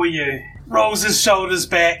before you rolls his shoulders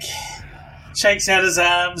back, shakes out his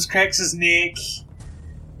arms, cracks his neck,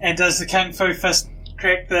 and does the kung fu fist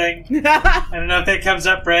crack thing. I don't know if that comes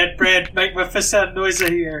up, Brad. Brad, make my fist sound noisy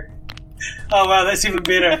here. Oh wow, that's even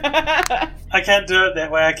better. I can't do it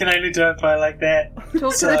that way. I can only do it by like that.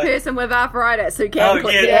 Talk to the person with arthritis who can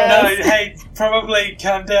click no, hey, probably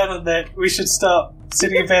calm down on that. We should stop.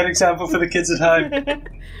 setting a bad example for the kids at home.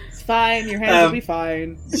 It's fine. Your hands will be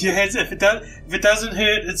fine. Your hands, if it doesn't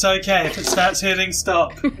hurt, it's okay. If it starts hurting,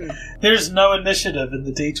 stop. There's no initiative in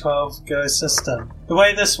the D12 Go system. The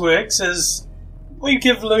way this works is we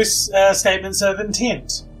give loose statements of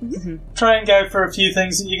intent. Mm-hmm. Try and go for a few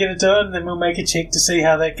things that you're going to do, and then we'll make a check to see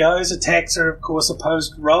how that goes. Attacks are, of course,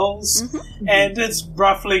 opposed rolls, and it's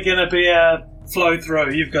roughly going to be a flow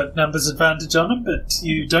through. You've got numbers advantage on them, but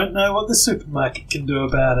you don't know what the supermarket can do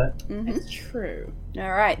about it. It's true.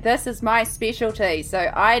 Alright, this is my specialty, so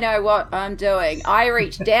I know what I'm doing. I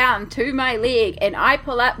reach down to my leg and I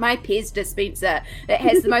pull up my Pez dispenser that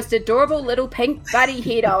has the most adorable little pink buddy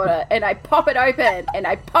head on it, and I pop it open and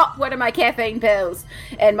I pop one of my caffeine pills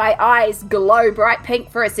and my eyes glow bright pink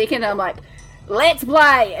for a second. I'm like, let's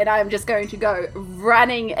play! And I'm just going to go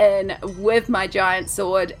running in with my giant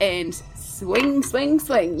sword and swing, swing,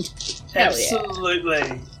 swing. Absolutely.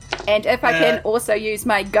 Yeah. And if I can also use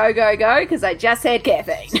my go, go, go, because I just had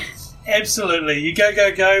caffeine. Absolutely. You go,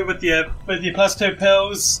 go, go with your +2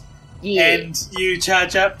 pills. Yeah. And you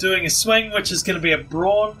charge up doing a swing, which is going to be a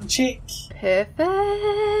brawn check.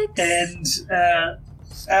 Perfect. And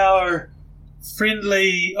our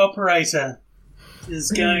friendly operator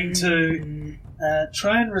is going to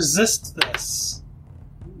try and resist this.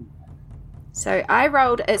 So I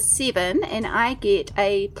rolled a 7 and I get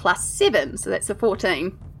a +7, so that's a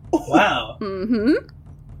 14. Wow. Mm-hmm.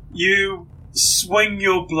 You swing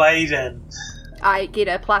your blade in. I get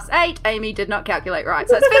a +8. Amy did not calculate right,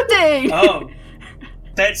 so it's 15. Oh,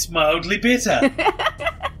 that's mildly better.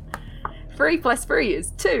 3 + 3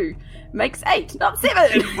 is 2. Makes 8, not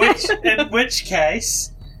 7. In which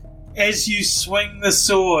case, as you swing the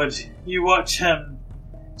sword, you watch him,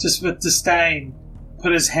 just with disdain,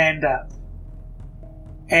 put his hand up.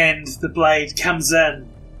 And the blade comes in,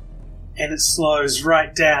 and it slows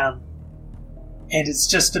right down, and it's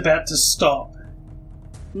just about to stop.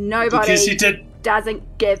 Nobody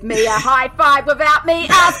doesn't give me a high five without me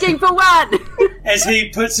asking for one! As he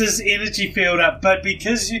puts his energy field up, but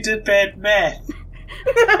because you did bad math,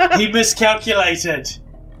 he miscalculated.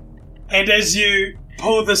 And as you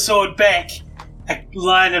pull the sword back, a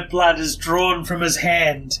line of blood is drawn from his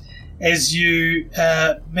hand as you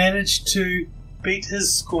manage to beat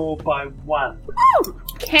his score by 1.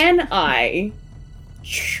 Can I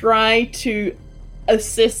try to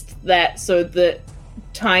assist that so that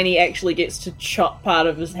Tiny actually gets to chop part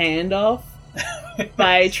of his hand off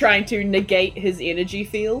by trying to negate his energy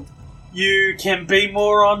field? You can be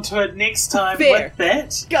more onto it next time with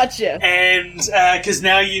that. Gotcha. And because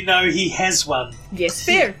now you know he has one. Yes,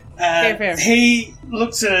 fair. Fair. He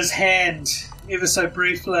looks at his hand ever so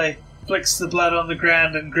briefly, flicks the blood on the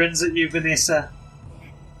ground and grins at you, Vanessa.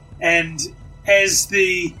 And as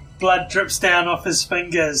the blood drips down off his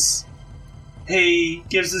fingers, he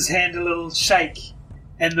gives his hand a little shake,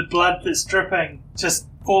 and the blood that's dripping just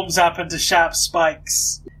forms up into sharp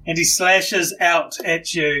spikes, and he slashes out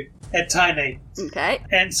at you, at Tiny. Okay.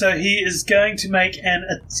 And so he is going to make an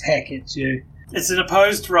attack at you. It's an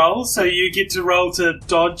opposed roll, so you get to roll to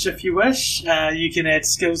dodge if you wish. You can add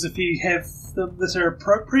skills if you have them that are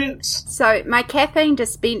appropriate. So my caffeine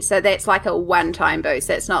dispenser, that's like a one-time boost.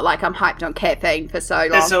 It's not like I'm hyped on caffeine for so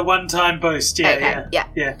long. It's a one-time boost, yeah.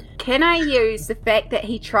 Can I use the fact that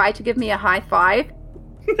he tried to give me a high five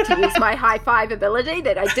to use my high five ability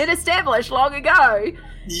that I did establish long ago?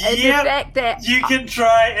 And the fact that you can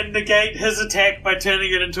try and negate his attack by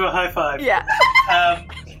turning it into a high five. Yeah.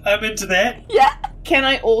 I'm into that. Yeah. Can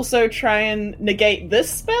I also try and negate this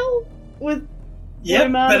spell with...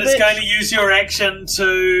 Yep, but it's going to use your action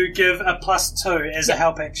to give a +2 as a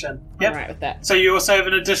help action. Yep. I'm right with that. So you also have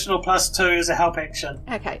an additional +2 as a help action.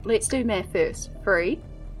 Okay, let's do math first. 3,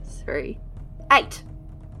 8.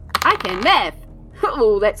 I can math.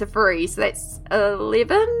 Oh, that's a 3, so that's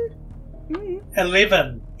 11.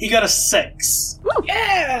 11. He got a 6. Woo.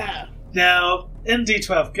 Yeah! Now, in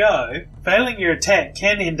D12 Go, failing your attack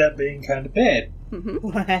can end up being kind of bad.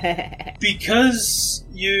 Mm-hmm. Because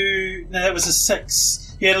you... No, that was a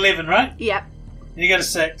 6. You had 11, right? Yep. And you got a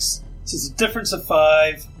 6. So it's a difference of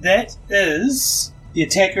 5. That is... The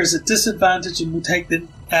attacker is at disadvantage and will take the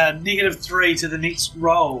 -3 to the next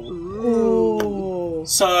roll. Ooh.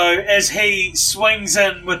 So as he swings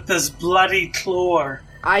in with this bloody claw...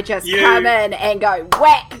 I just come in and go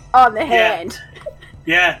whack on the hand.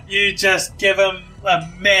 Yeah, you just give him a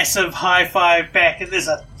massive high five back and there's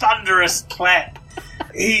a thunderous clap.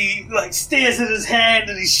 He stares at his hand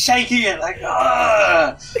and he's shaking it like,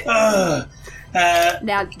 ugh.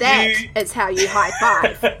 Now that is how you high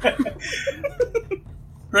five.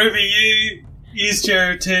 Ruby, you used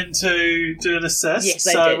your turn to do an assist. Yes,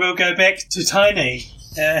 I so did. we'll go back to Tiny.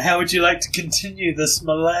 How would you like to continue this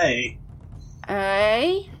melee?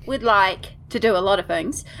 I would like to do a lot of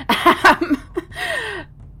things.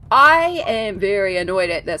 I am very annoyed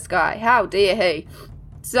at this guy. How dare he?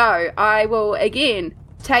 So I will again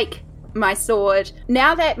take my sword.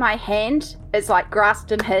 Now that my hand is like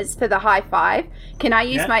grasped in his for the high five, can I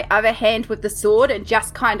use my other hand with the sword and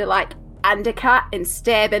just kind of like undercut and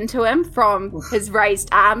stab into him from his raised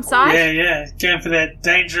arm side? Yeah. Going for that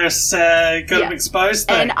dangerous, got him exposed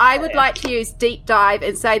thing. And I would like to use deep dive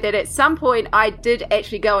and say that at some point I did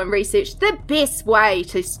actually go and research the best way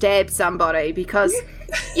to stab somebody because,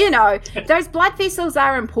 you know, those blood vessels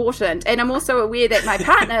are important. And I'm also aware that my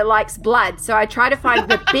partner likes blood, so I try to find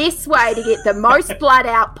the best way to get the most blood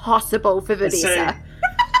out possible for Vanessa.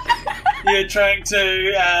 So, you're trying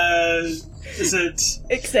to, is it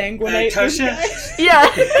exsanguinate this kosher? guy?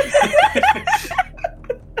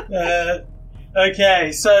 Yeah.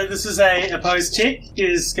 Okay, so this is a opposed check.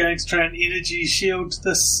 Is going to try and energy shield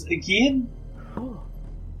this again.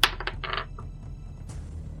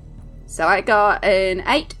 So I got an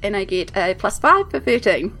 8 and I get a +5 for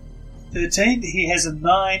 13. 13. He has a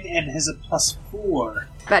 9 and has a +4.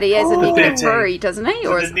 But he has a negative 13. 3, doesn't he?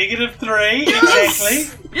 So Or the is... -3,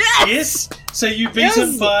 exactly. Yes. So you beat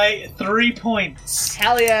him by 3 points.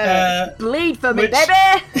 Hell yeah. Bleed for me, which-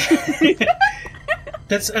 baby!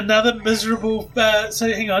 That's another miserable.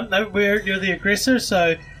 So hang on, no, you're the aggressor.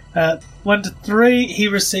 So 1 to 3, he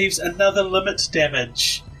receives another limit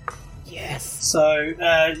damage. Yes. So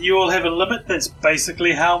you all have a limit. That's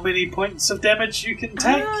basically how many points of damage you can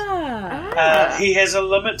take. He has a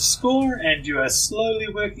limit score, and you are slowly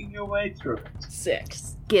working your way through it.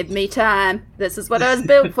 6. Give me time. This is what I was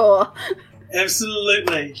built for.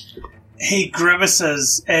 Absolutely. He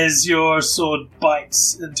grimaces as your sword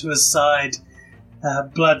bites into his side.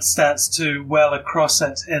 Blood starts to well across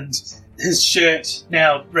it, and his shirt,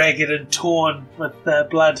 now ragged and torn with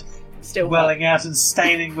blood Still welling out and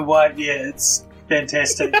staining the white. Yeah, it's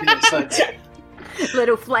fantastic. He looks like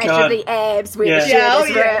Little flash God. of the abs where Yeah. the shirt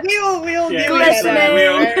is ripped. We all knew Glistening.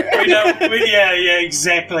 yeah,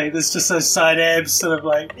 exactly. There's just those side abs, sort of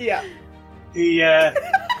like Yeah. he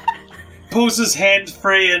pulls his hand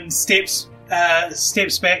free and steps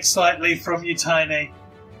back slightly from you, Tiny,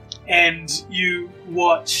 and you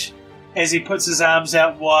watch as he puts his arms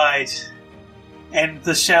out wide, and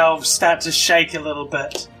the shelves start to shake a little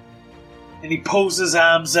bit, and he pulls his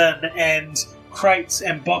arms in, and crates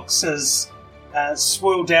and boxes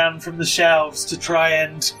swirl down from the shelves to try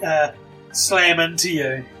and slam into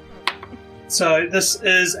you. So this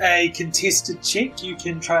is a contested check. You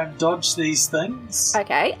can try and dodge these things.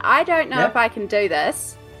 Okay, I don't know if I can do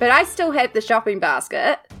this, but I still have the shopping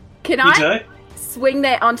basket. Can You I do? swing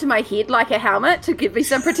that onto my head like a helmet to give me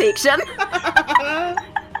some protection?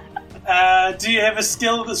 Do you have a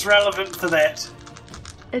skill that's relevant for that?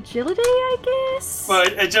 Agility, I guess? Well,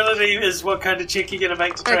 agility is what kind of check you're going to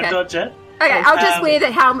make to try and dodge it. Okay, I'll just wear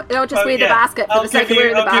the helmet. I'll just wear the basket for the sake of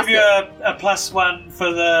wearing the I'll basket. give you a +1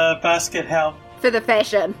 for the basket helm. For the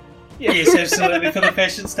fashion. Yes, absolutely, for the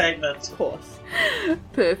fashion statement. Of course.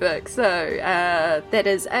 Perfect. So, that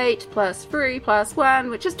is 8 plus 3 plus 1,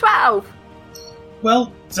 which is 12.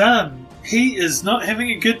 Well done. He is not having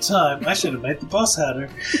a good time. I should have made the boss harder.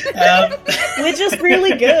 We're just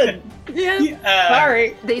really good. Yeah.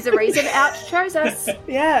 Sorry. There's a reason Ouch chose us.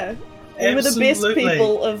 Yeah. We were the best Absolutely.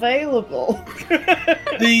 people available.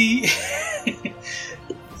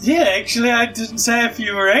 Yeah, actually, I didn't say if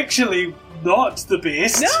you were actually not the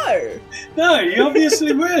best. No, you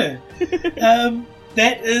obviously were.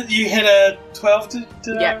 That is, you had a 12 did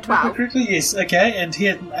I remember 12. correctly? Yes, okay, and he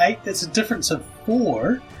had an 8. That's a difference of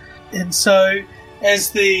 4. And so,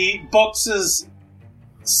 as the boxes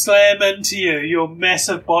slam into you, your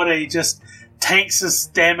massive body just tanks this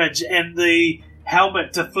damage, and the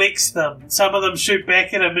helmet deflects them. Some of them shoot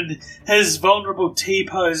back at him, and his vulnerable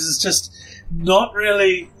T-pose is just not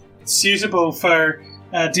really suitable for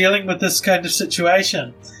dealing with this kind of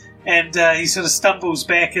situation. And he sort of stumbles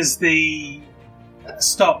back as the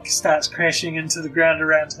stock starts crashing into the ground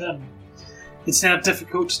around him. It's now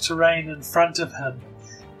difficult terrain in front of him,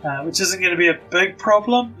 which isn't going to be a big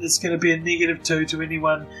problem. It's going to be a -2 to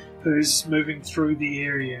anyone who's moving through the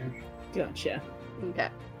area. Gotcha. Okay.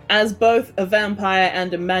 As both a vampire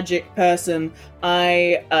and a magic person,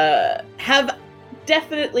 I have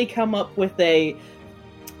definitely come up with a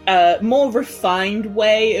more refined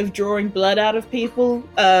way of drawing blood out of people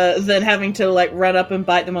than having to like run up and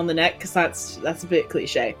bite them on the neck, because that's a bit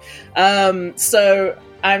cliche. So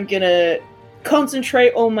I'm gonna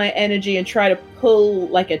concentrate all my energy and try to pull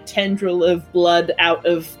like a tendril of blood out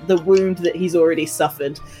of the wound that he's already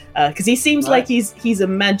suffered. Because he seems like he's a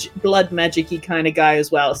blood magic-y kind of guy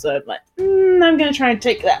as well. So I'm like, I'm going to try and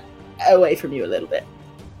take that away from you a little bit.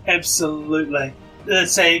 Absolutely.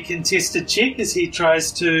 Let's say a contested check as he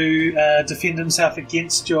tries to defend himself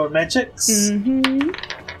against your magics. Mm-hmm.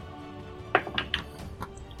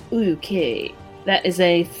 Okay. That is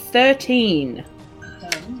a 13.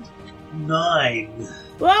 9.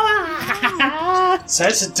 So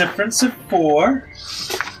it's a difference of 4.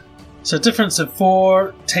 So a difference of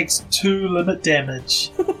 4 takes 2 limit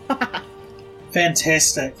damage.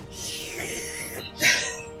 Fantastic.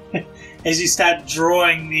 As you start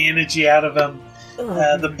drawing the energy out of him,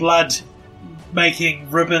 the blood making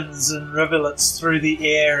ribbons and rivulets through the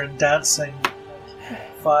air and dancing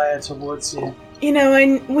fire towards you. You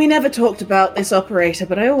know, we never talked about this operator,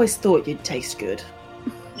 but I always thought you'd taste good.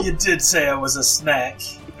 You did say I was a snack.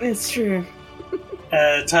 It's true.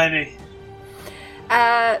 Tiny.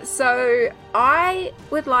 So I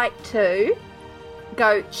would like to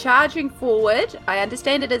go charging forward. I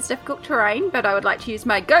understand it is difficult terrain, but I would like to use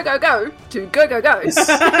my go, go, go to go, go, go.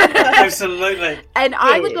 Absolutely. And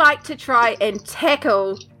I would like to try and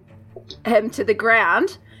tackle him to the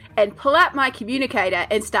ground and pull out my communicator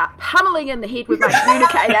and start pummeling in the head with my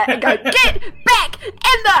communicator and go, get back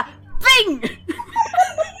in the thing!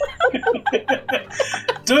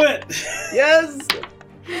 Do it! Yes!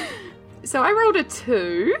 So I rolled a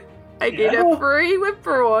 2. I get a 3 with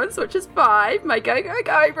brawns, which is 5. My go, go,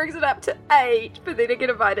 go brings it up to 8, but then I get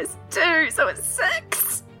a -2, so it's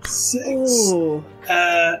 6. 6. Ooh.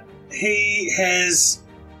 He has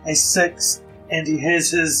a 6, and he has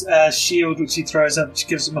his shield, which he throws up, which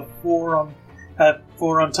gives him a 4 on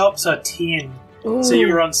top, so a 10. Ooh. So you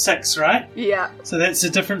were on 6, right? Yeah. So that's a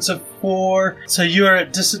difference of 4. So you are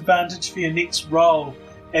at disadvantage for your next roll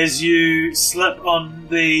as you slip on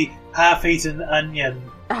the half-eaten onion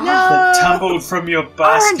that tumbled from your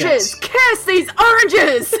basket. Oranges! Curse these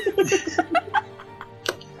oranges!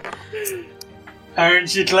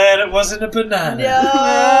 Aren't you glad it wasn't a banana?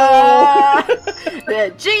 No!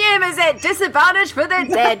 The GM is at disadvantage for the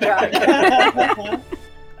dad joke.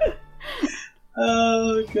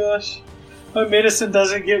 Oh gosh. My medicine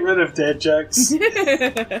doesn't get rid of dad jokes.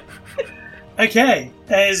 Okay,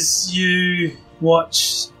 as you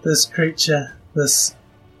watch this creature, this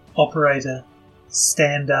operator,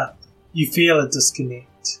 stand up, you feel a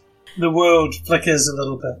disconnect. The world flickers a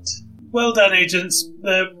little bit. Well done, agents.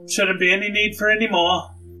 There shouldn't be any need for any more.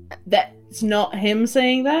 That's not him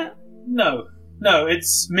saying that? No,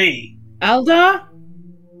 it's me. Aldar?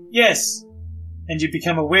 Yes. And you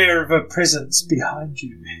become aware of a presence behind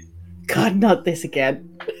you. God, not this again.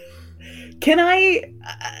 Can I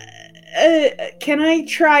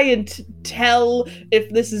try and tell if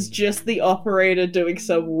this is just the operator doing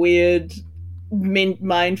some weird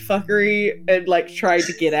mind fuckery and like trying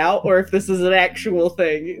to get out, or if this is an actual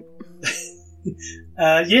thing?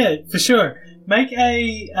 Yeah, for sure. Make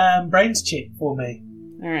a brains check for me.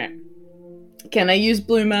 Alright. Can I use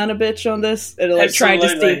Blue Mana Bitch on this? It'll like try to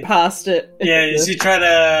see past it. Yeah, as you try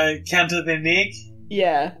to counter their neck.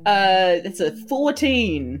 Yeah. It's a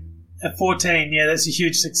 14. A 14, yeah, that's a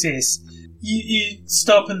huge success. You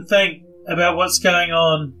stop and think about what's going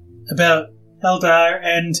on, about Eldar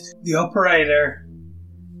and the operator.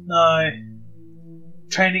 No.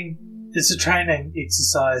 It's a training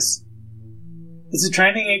exercise. It's a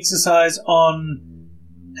training exercise on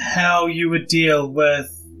how you would deal with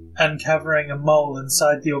uncovering a mole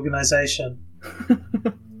inside the organization.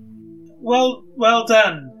 Well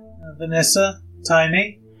done, Vanessa,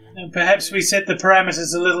 Tiny. And perhaps we set the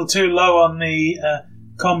parameters a little too low on the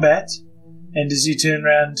combat. And as you turn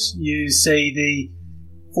around, you see the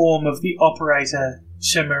form of the operator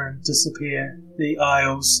shimmer and disappear. The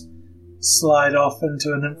aisles slide off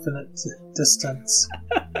into an infinite distance.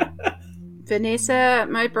 Vanessa,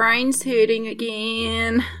 my brain's hurting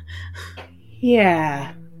again.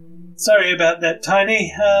 Yeah. Sorry about that,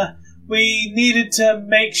 Tiny. We needed to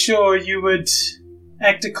make sure you would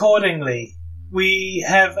act accordingly. We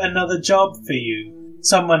have another job for you.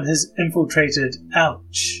 Someone has infiltrated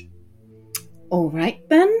Ouch. Alright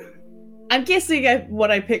then. I'm guessing what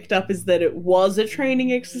I picked up is that it was a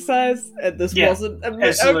training exercise, and this wasn't.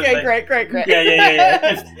 Absolutely. Okay, great.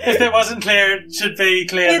 Yeah. If that wasn't clear, it should be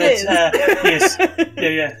clear. Yes.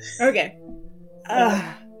 Yeah. Okay.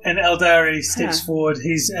 And Eldari steps forward.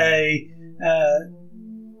 He's a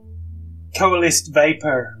coalesced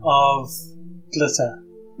vapor of glitter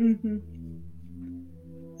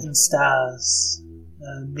and stars.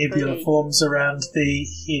 Nebula Pretty. forms around the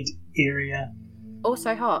head area.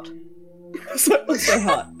 Also hot. Also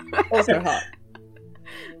hot. Also hot.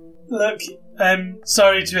 Look, I'm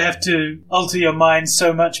sorry to have to alter your mind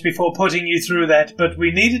so much before putting you through that, but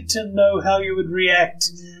we needed to know how you would react.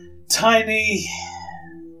 Tiny,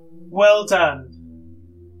 well done.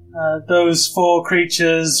 Those 4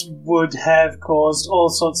 creatures would have caused all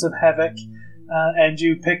sorts of havoc, and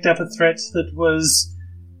you picked up a threat that was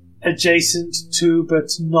adjacent to but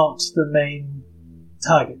not the main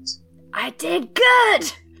target. I did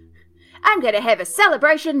good! I'm going to have a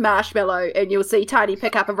celebration marshmallow, and you'll see Tiny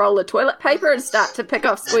pick up a roll of toilet paper and start to pick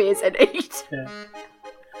off squares and eat. Yeah.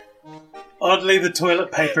 Oddly, the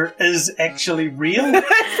toilet paper is actually real. That's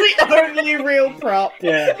the only real prop.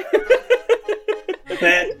 Yeah.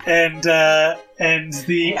 That and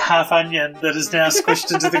the half onion that is now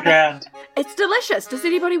squished into the ground. It's delicious. Does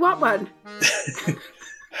anybody want one?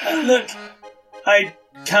 Look, I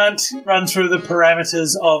can't run through the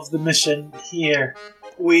parameters of the mission here.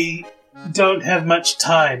 We don't have much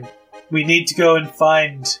time. We need to go and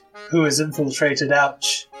find who has infiltrated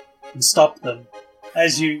Ouch and stop them.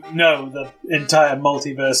 As you know, the entire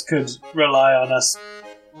multiverse could rely on us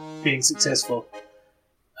being successful.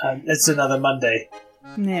 It's another Monday.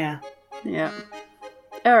 Yeah. Yeah.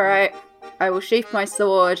 Alright. I will sheath my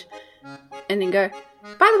sword and then go,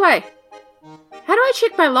 by the way, how do I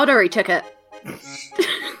check my lottery ticket?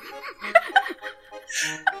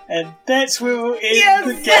 And that's where we'll end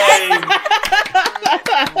the game.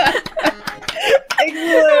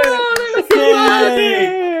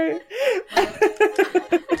 Excellent!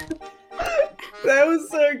 That was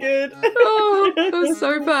so good. Oh, that was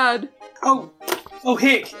so bad. Oh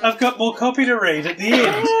heck, I've got more copy to read at the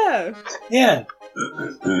end. Yeah.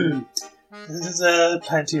 This is a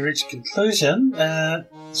plan to reach a conclusion.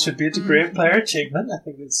 Should be a degree of player achievement. I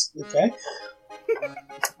think that's okay.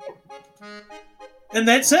 And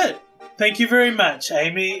that's it. Thank you very much,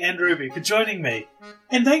 Amy and Ruby, for joining me.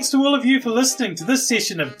 And thanks to all of you for listening to this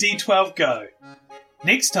session of D12 Go.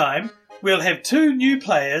 Next time, we'll have 2 new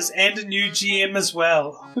players and a new GM as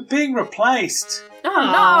well. We're being replaced. Oh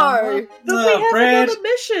no! But we have Brad. another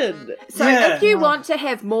mission. So Yeah. if you want to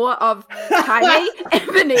have more of Tiny and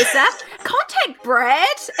Vanessa, contact Brad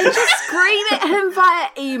and just scream at him via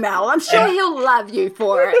email. I'm sure he'll love you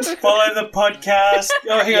for it. Follow the podcast.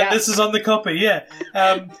 Oh, hang on, Yeah. this is on the copy, yeah.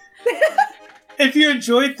 If you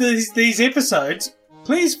enjoyed these episodes,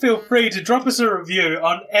 please feel free to drop us a review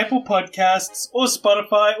on Apple Podcasts or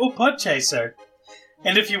Spotify or Podchaser.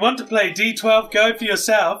 And if you want to play D12 Go for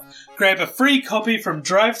yourself, grab a free copy from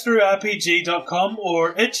drivethroughrpg.com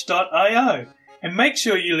or itch.io and make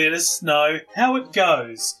sure you let us know how it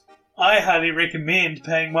goes. I highly recommend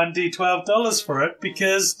paying $1d12 for it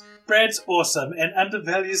because Brad's awesome and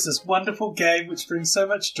undervalues this wonderful game which brings so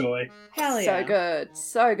much joy. Hell yeah. So good.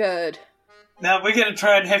 So good. Now we're going to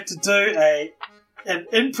try and have to do an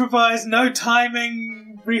improvised, no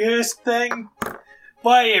timing, rehearsed thing.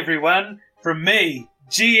 Bye everyone, from me,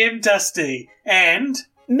 GM Dusty, and...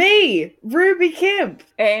 Me, Ruby Kemp.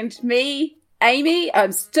 And me, Amy,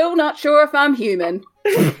 I'm still not sure if I'm human.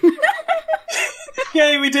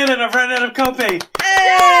 Yay, we did it! I've run out of copy!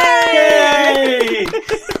 Hey! Yay!